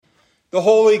The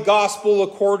Holy Gospel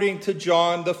according to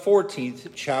John, the 14th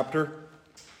chapter.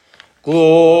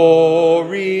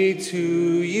 Glory to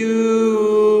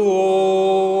you,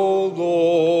 O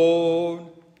Lord.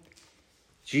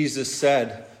 Jesus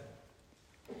said,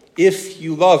 "If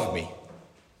you love me,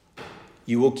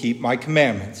 you will keep my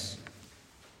commandments.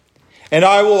 And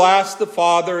I will ask the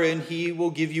Father, and he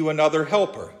will give you another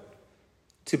helper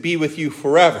to be with you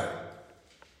forever.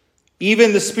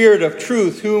 Even the Spirit of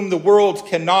truth, whom the world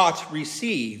cannot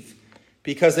receive,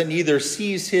 because it neither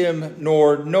sees him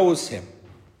nor knows him.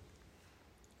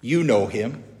 You know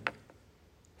him,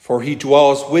 for he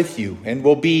dwells with you and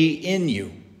will be in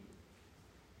you.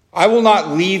 I will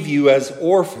not leave you as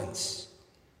orphans.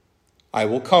 I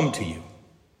will come to you.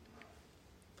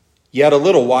 Yet a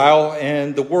little while,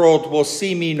 and the world will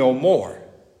see me no more.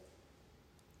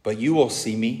 But you will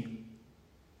see me.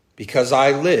 Because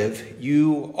I live,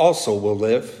 you also will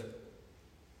live.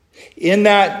 In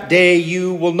that day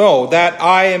you will know that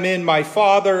I am in my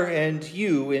Father, and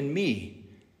you in me,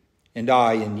 and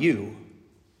I in you.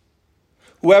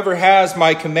 Whoever has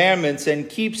my commandments and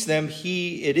keeps them,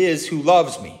 he it is who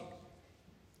loves me.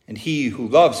 And he who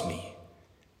loves me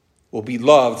will be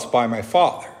loved by my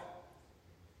Father.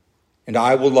 And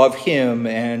I will love him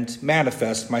and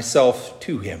manifest myself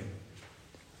to him."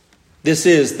 This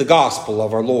is the gospel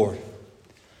of our Lord.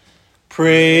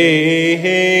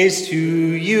 Praise to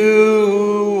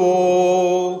you,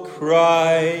 O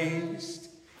Christ.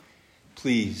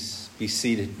 Please be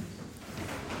seated.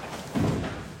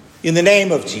 In the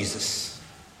name of Jesus,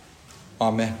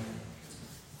 amen.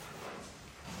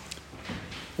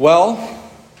 Well,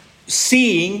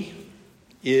 seeing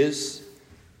is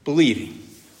believing.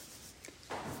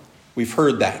 We've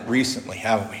heard that recently,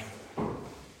 haven't we?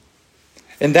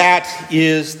 And that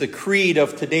is the creed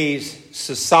of today's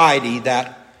society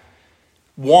that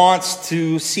wants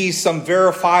to see some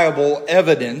verifiable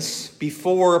evidence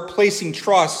before placing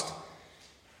trust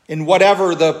in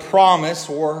whatever the promise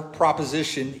or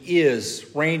proposition is,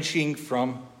 ranging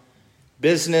from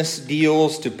business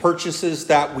deals to purchases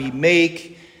that we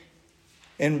make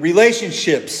and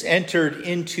relationships entered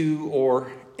into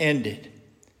or ended,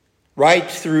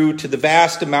 right through to the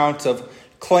vast amount of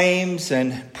claims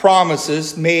and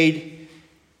promises made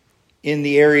in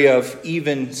the area of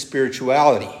even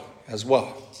spirituality as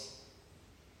well.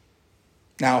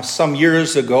 Now, some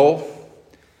years ago,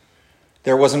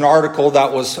 there was an article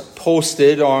that was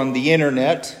posted on the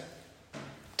internet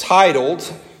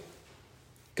titled,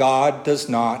 "God Does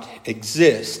Not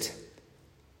Exist,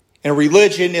 and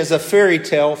Religion is a Fairy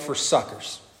Tale for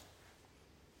Suckers."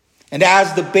 And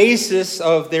as the basis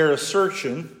of their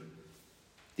assertion,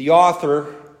 the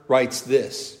author writes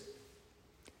this: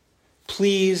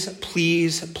 "Please,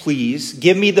 please, please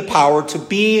give me the power to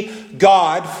be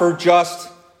God for just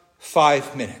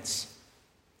 5 minutes.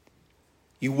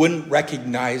 You wouldn't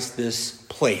recognize this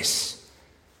place.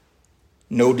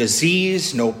 No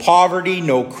disease, no poverty,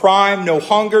 no crime, no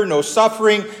hunger, no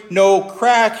suffering, no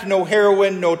crack, no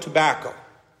heroin, no tobacco.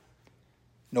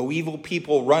 No evil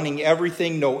people running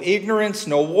everything, no ignorance,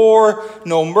 no war,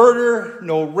 no murder,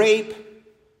 no rape,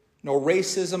 no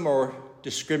racism or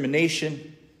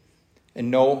discrimination,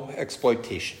 and no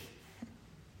exploitation."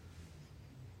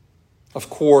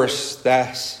 Of course,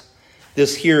 this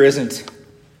here isn't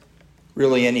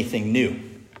really anything new.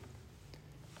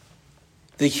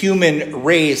 The human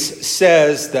race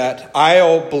says that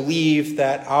I'll believe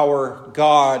that our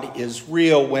God is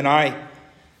real when I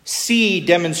see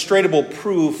demonstrable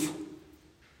proof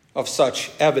of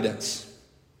such evidence.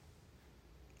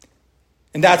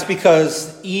 And that's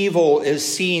because evil is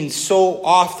seen so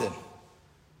often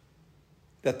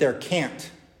that there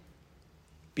can't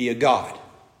be a God.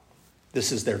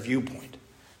 This is their viewpoint.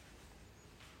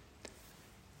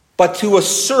 But to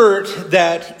assert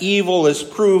that evil is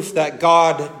proof that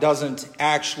God doesn't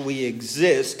actually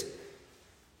exist,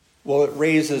 well, it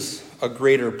raises a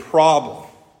greater problem.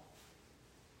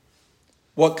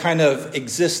 What kind of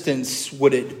existence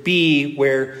would it be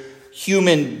where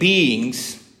human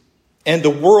beings and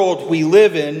the world we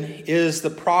live in is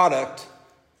the product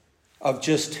of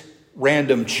just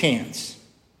random chance?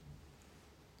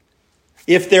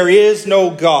 If there is no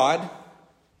God,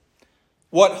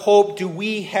 what hope do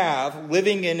we have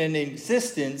living in an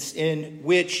existence in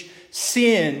which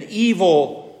sin,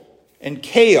 evil, and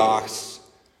chaos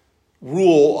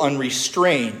rule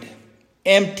unrestrained,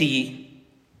 empty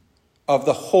of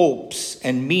the hopes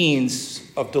and means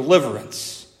of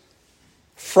deliverance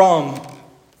from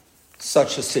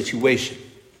such a situation?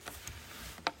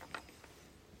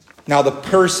 Now, the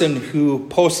person who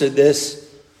posted this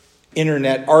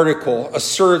internet article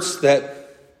asserts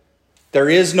that there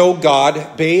is no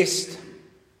God based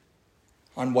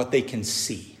on what they can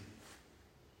see.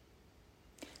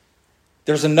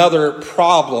 There's another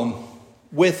problem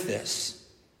with this.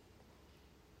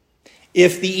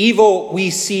 If the evil we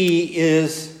see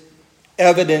is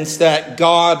evidence that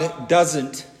God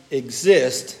doesn't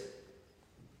exist,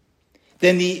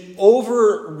 then the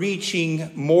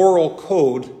overreaching moral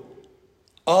code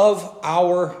of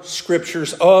our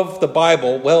scriptures, of the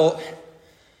Bible, well,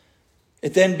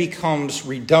 it then becomes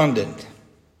redundant.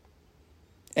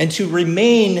 And to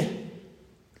remain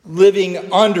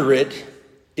living under it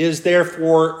is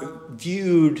therefore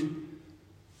viewed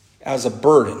as a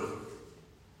burden.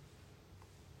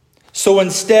 So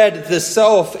instead, the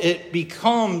self, it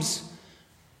becomes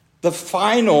the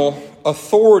final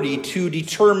authority to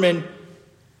determine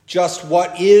just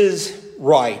what is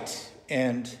right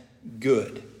and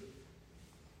good.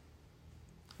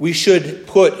 We should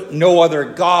put no other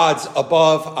gods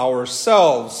above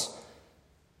ourselves,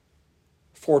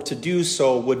 for to do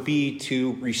so would be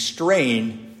to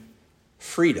restrain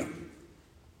freedom.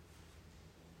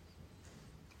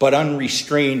 But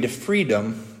unrestrained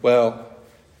freedom, well,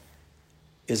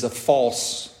 is a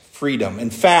false freedom. In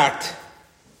fact,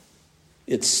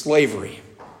 it's slavery,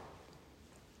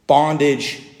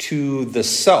 bondage to the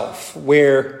self,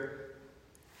 where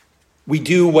we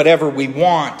do whatever we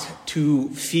want to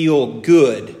feel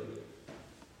good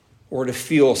or to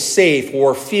feel safe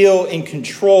or feel in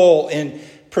control and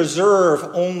preserve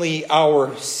only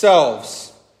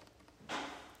ourselves,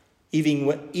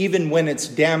 even when it's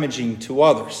damaging to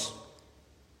others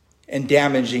and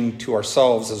damaging to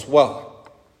ourselves as well.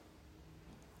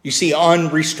 You see,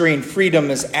 unrestrained freedom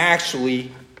is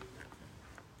actually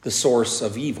the source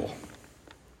of evil.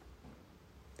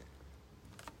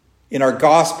 In our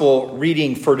gospel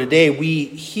reading for today, we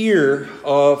hear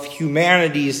of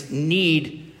humanity's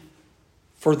need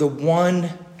for the one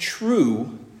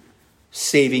true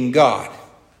saving God.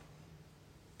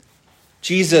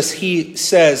 Jesus, he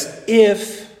says,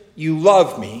 "If you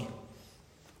love me,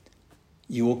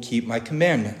 you will keep my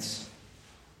commandments."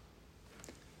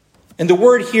 And the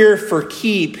word here for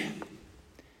keep,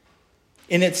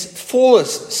 in its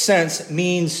fullest sense,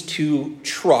 means to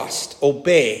trust,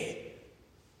 obey,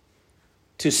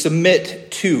 to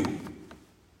submit to.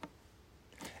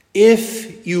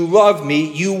 If you love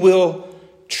me, you will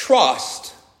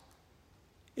trust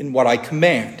in what I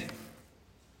command.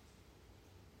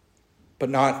 But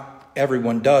not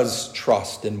everyone does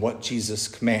trust in what Jesus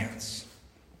commands.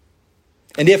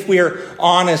 And if we are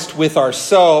honest with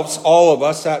ourselves, all of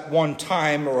us at one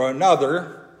time or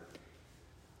another,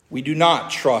 we do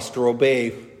not trust or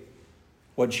obey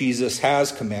what Jesus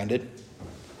has commanded.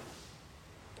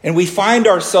 And we find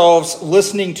ourselves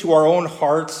listening to our own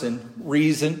hearts and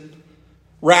reason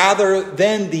rather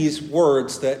than these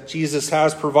words that Jesus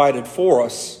has provided for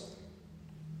us.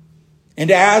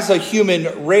 And as a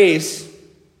human race,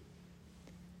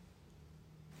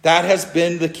 that has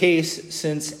been the case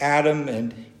since Adam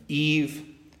and Eve,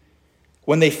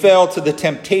 when they fell to the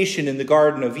temptation in the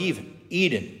Garden of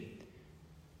Eden,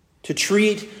 to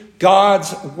treat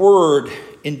God's word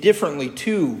indifferently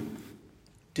to,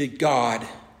 did God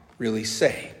really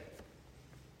say?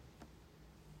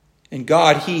 And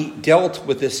God, he dealt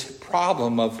with this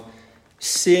problem of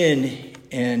sin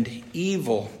and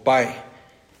evil by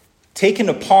taking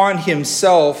upon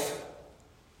himself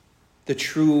the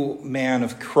true man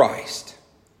of Christ.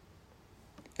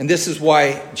 And this is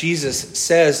why Jesus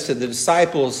says to the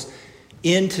disciples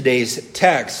in today's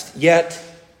text, "Yet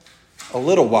a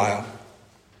little while,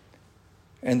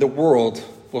 and the world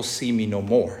will see me no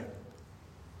more."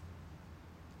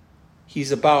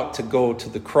 He's about to go to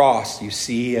the cross, you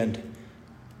see, and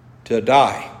to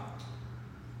die,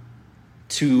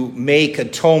 to make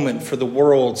atonement for the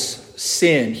world's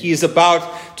sin. He is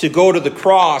about to go to the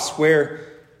cross where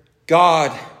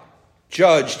God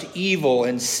judged evil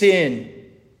and sin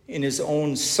in his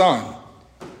own Son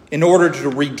in order to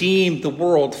redeem the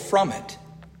world from it.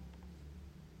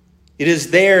 It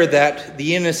is there that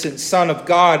the innocent Son of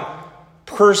God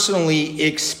personally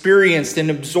experienced and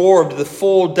absorbed the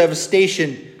full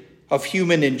devastation of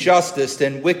human injustice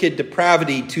and wicked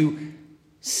depravity to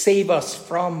save us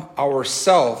from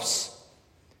ourselves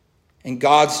and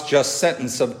God's just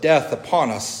sentence of death upon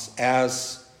us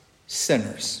as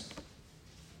sinners.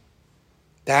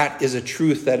 That is a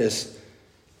truth that is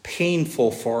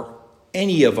painful for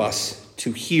any of us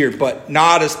to hear, but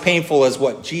not as painful as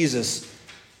what Jesus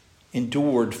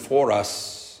endured for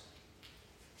us,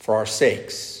 for our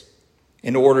sakes,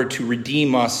 in order to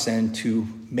redeem us and to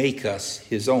make us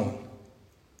his own.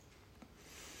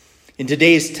 In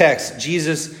today's text,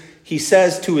 Jesus, he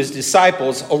says to his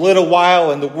disciples, "A little while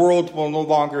and the world will no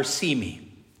longer see me.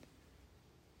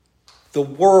 The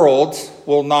world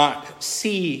will not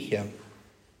see him,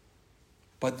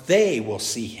 but they will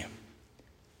see him.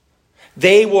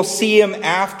 They will see him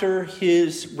after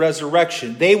his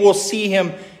resurrection. They will see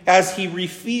him as he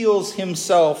reveals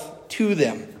himself to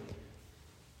them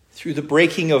through the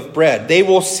breaking of bread. They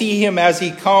will see him as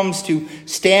he comes to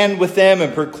stand with them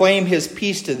and proclaim his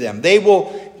peace to them. They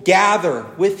will gather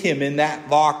with him in that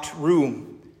locked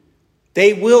room.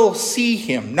 They will see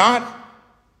him, not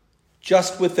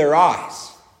just with their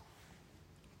eyes,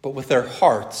 but with their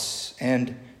hearts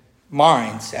and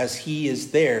minds as he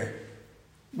is there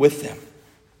with them.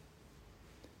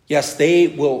 Yes, they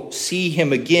will see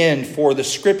him again, for the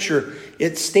scripture,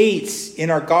 it states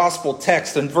in our gospel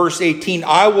text in verse 18,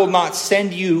 I will not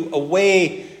send you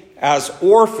away as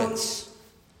orphans,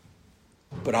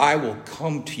 but I will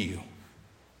come to you.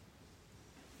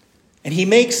 And he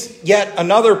makes yet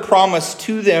another promise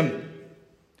to them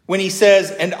when he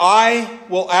says, and I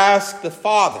will ask the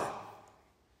Father,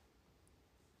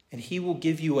 and he will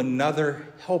give you another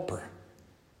helper.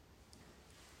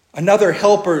 Another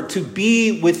helper to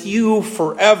be with you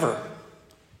forever.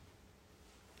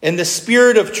 And the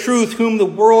Spirit of truth, whom the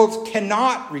world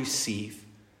cannot receive,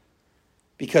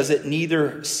 because it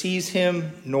neither sees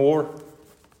him nor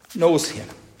knows him.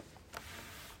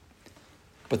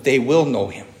 But they will know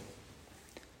him.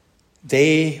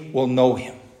 They will know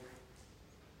him.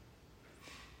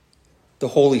 The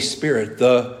Holy Spirit,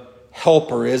 the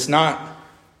helper, is not,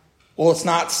 it's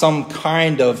not some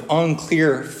kind of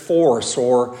unclear force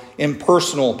or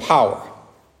impersonal power.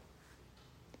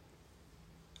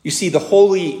 You see, the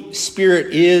Holy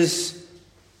Spirit is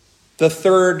the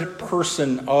third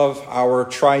person of our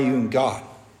triune God.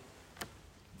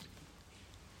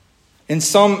 And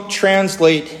some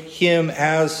translate him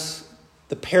as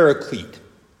the Paraclete.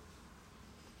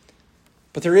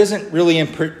 But there isn't really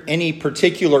any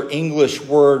particular English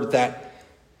word that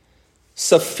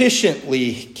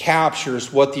sufficiently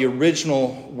captures what the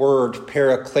original word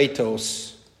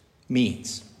parakletos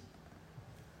means.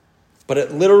 But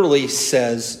it literally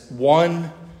says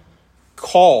one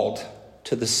called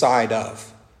to the side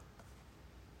of.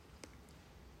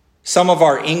 Some of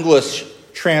our English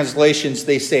translations,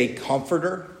 they say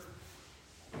comforter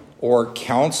or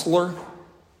counselor.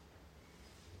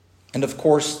 And of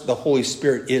course, the Holy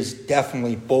Spirit is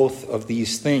definitely both of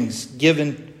these things,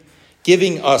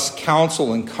 giving us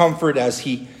counsel and comfort as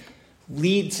he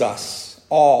leads us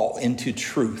all into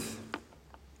truth.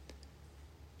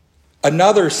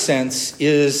 Another sense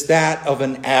is that of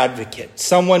an advocate,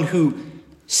 someone who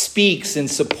speaks in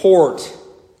support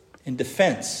and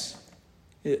defense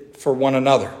for one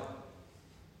another.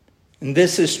 And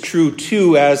this is true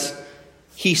too, as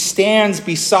he stands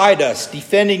beside us,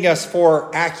 defending us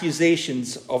for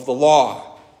accusations of the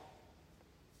law,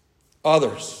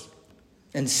 others,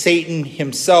 and Satan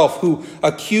himself, who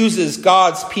accuses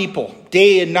God's people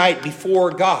day and night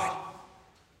before God,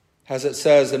 as it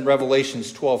says in Revelation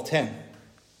 12:10.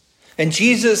 And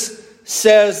Jesus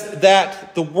says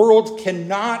that the world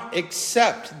cannot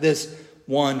accept this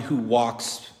one who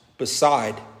walks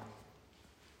beside,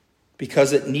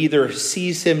 because it neither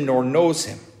sees him nor knows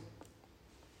him.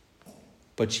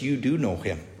 But you do know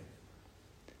him,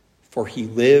 for he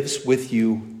lives with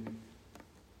you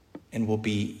and will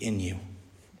be in you.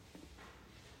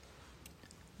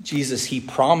 Jesus, he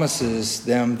promises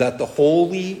them that the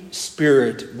Holy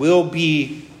Spirit will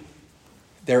be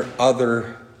their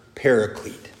other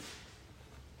paraclete,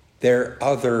 their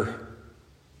other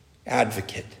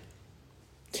advocate,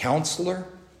 counselor,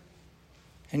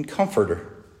 and comforter.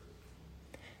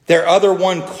 Their other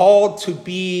one called to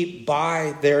be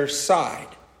by their side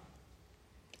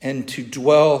and to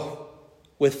dwell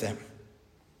with them.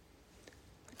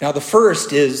 Now the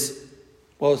first is,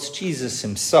 it's Jesus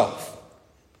himself.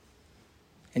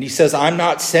 And he says, I'm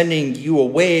not sending you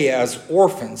away as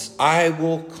orphans. I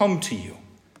will come to you.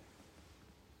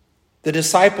 The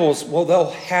disciples,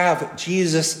 they'll have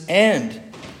Jesus and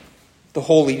the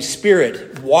Holy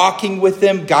Spirit walking with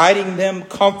them, guiding them,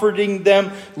 comforting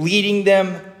them, leading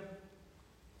them,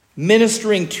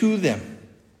 ministering to them.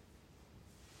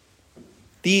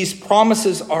 These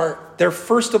promises they're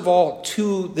first of all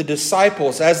to the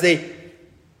disciples as they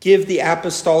give the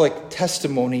apostolic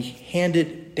testimony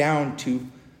handed down to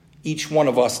each one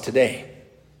of us today.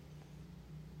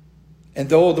 And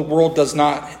though the world does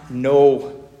not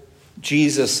know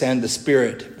Jesus and the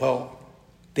Spirit,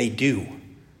 they do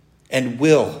and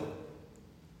will.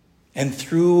 And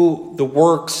through the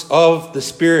works of the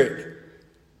Spirit,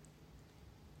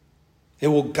 it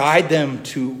will guide them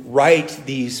to write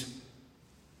these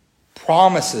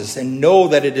promises and know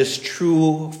that it is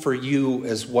true for you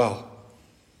as well.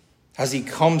 as he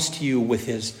comes to you with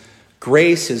his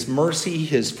grace, his mercy,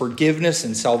 his forgiveness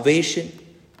and salvation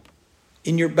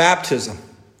in your baptism,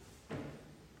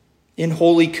 in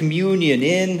Holy Communion,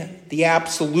 in the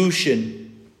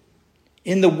absolution,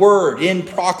 in the Word, in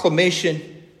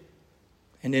proclamation,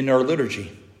 and in our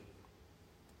liturgy.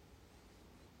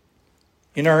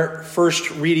 In our first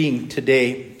reading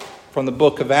today from the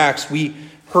book of Acts, we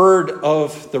heard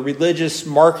of the religious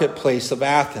marketplace of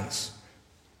Athens,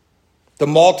 the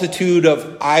multitude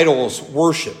of idols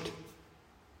worshipped.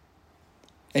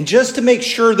 And just to make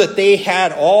sure that they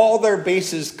had all their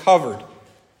bases covered,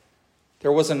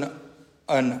 there was an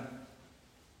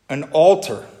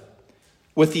altar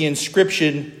with the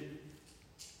inscription,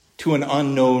 "To an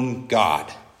unknown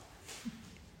God."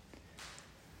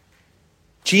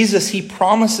 Jesus, he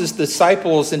promises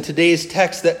disciples in today's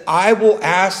text that I will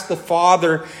ask the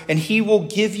Father and he will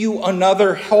give you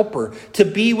another helper to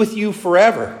be with you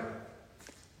forever.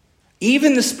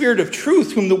 Even the Spirit of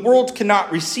truth, whom the world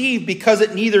cannot receive because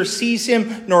it neither sees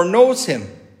him nor knows him.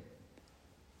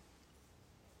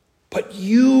 But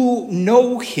you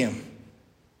know him,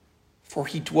 for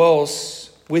he dwells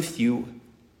with you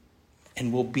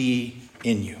and will be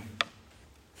in you.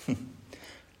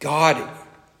 God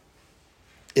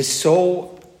is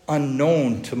so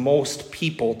unknown to most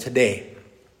people today.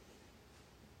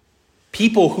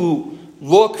 People who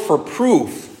look for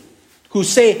proof, who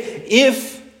say,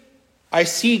 if I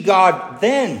see God,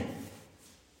 then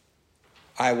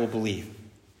I will believe.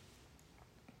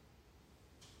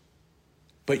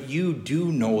 But you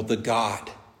do know the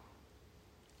God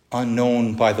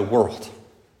unknown by the world.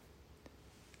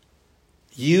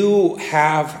 You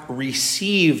have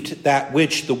received that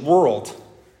which the world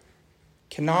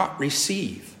cannot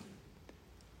receive.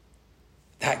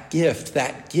 That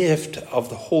gift of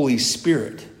the Holy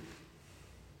Spirit.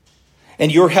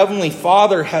 And your heavenly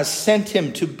Father has sent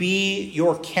him to be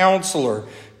your counselor,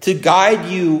 to guide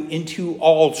you into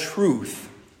all truth,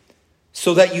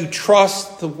 so that you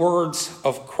trust the words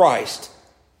of Christ.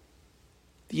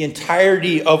 The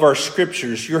entirety of our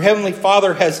scriptures. Your heavenly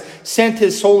Father has sent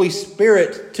his Holy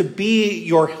Spirit to be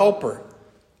your helper,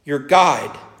 your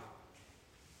guide,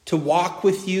 to walk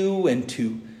with you and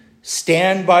to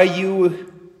stand by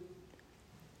you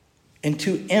and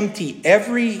to empty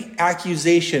every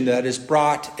accusation that is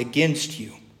brought against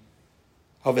you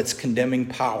of its condemning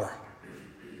power.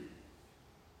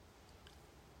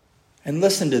 And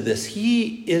listen to this.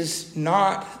 He is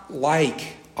not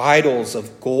like idols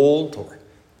of gold or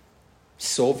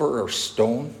silver or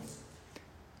stone.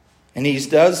 And he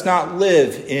does not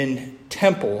live in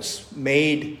temples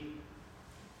made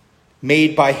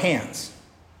by hands.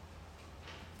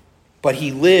 But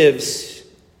he lives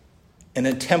in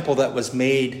a temple that was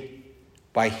made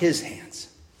by his hands.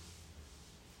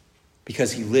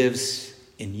 Because he lives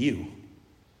in you.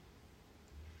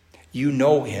 You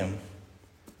know him,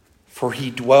 for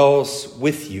he dwells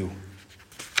with you,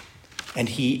 and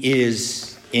he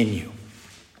is in you.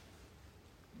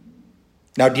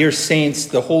 Now, dear saints,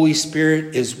 the Holy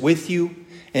Spirit is with you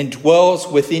and dwells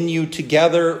within you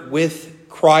together with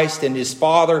Christ and his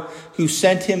Father, who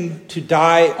sent him to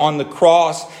die on the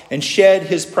cross and shed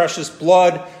his precious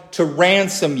blood to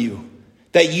ransom you,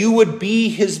 that you would be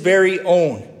his very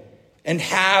own and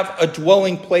have a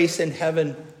dwelling place in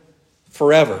heaven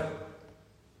forever.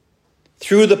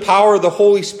 Through the power of the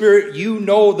Holy Spirit, you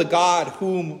know the God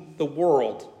whom the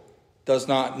world does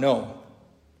not know.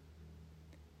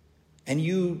 And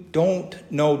you don't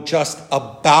know just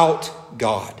about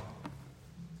God,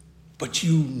 but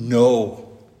you know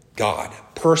God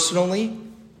personally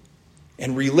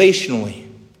and relationally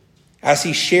as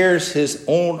he shares his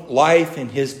own life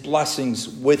and his blessings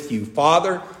with you,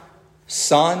 Father,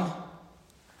 Son,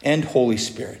 and Holy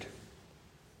Spirit.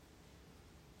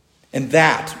 And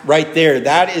that right there,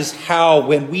 that is how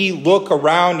when we look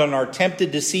around and are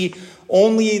tempted to see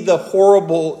only the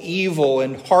horrible evil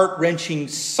and heart-wrenching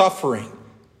suffering,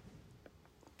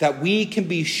 that we can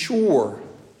be sure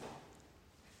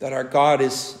that our God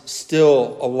is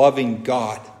still a loving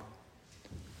God.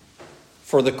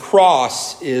 For the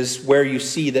cross is where you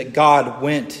see that God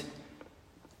went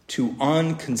to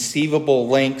unconceivable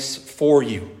lengths for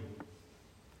you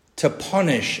to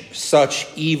punish such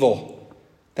evil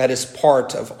that is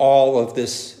part of all of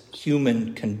this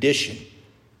human condition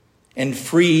and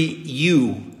free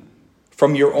you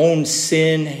from your own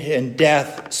sin and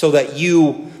death so that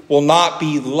you will not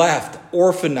be left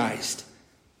orphanized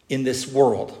in this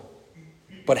world,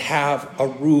 but have a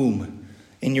room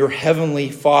in your heavenly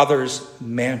Father's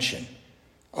mansion,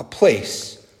 a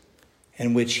place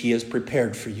in which he has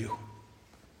prepared for you.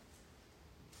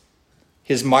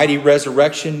 His mighty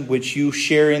resurrection, which you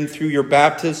share in through your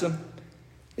baptism,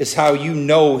 is how you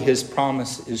know his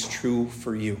promise is true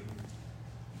for you.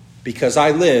 Because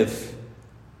I live,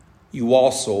 you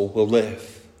also will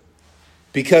live.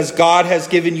 Because God has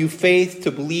given you faith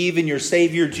to believe in your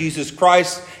Savior, Jesus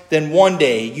Christ, then one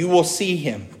day you will see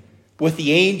him with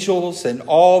the angels and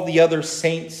all the other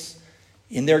saints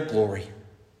in their glory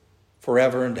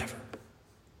forever and ever.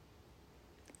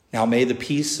 Now may the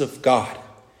peace of God,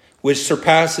 which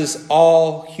surpasses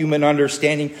all human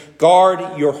understanding,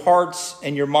 guard your hearts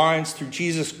and your minds through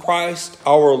Jesus Christ,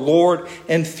 our Lord,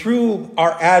 and through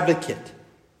our advocate,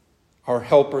 our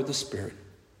helper, the Spirit.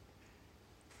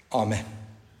 Amen.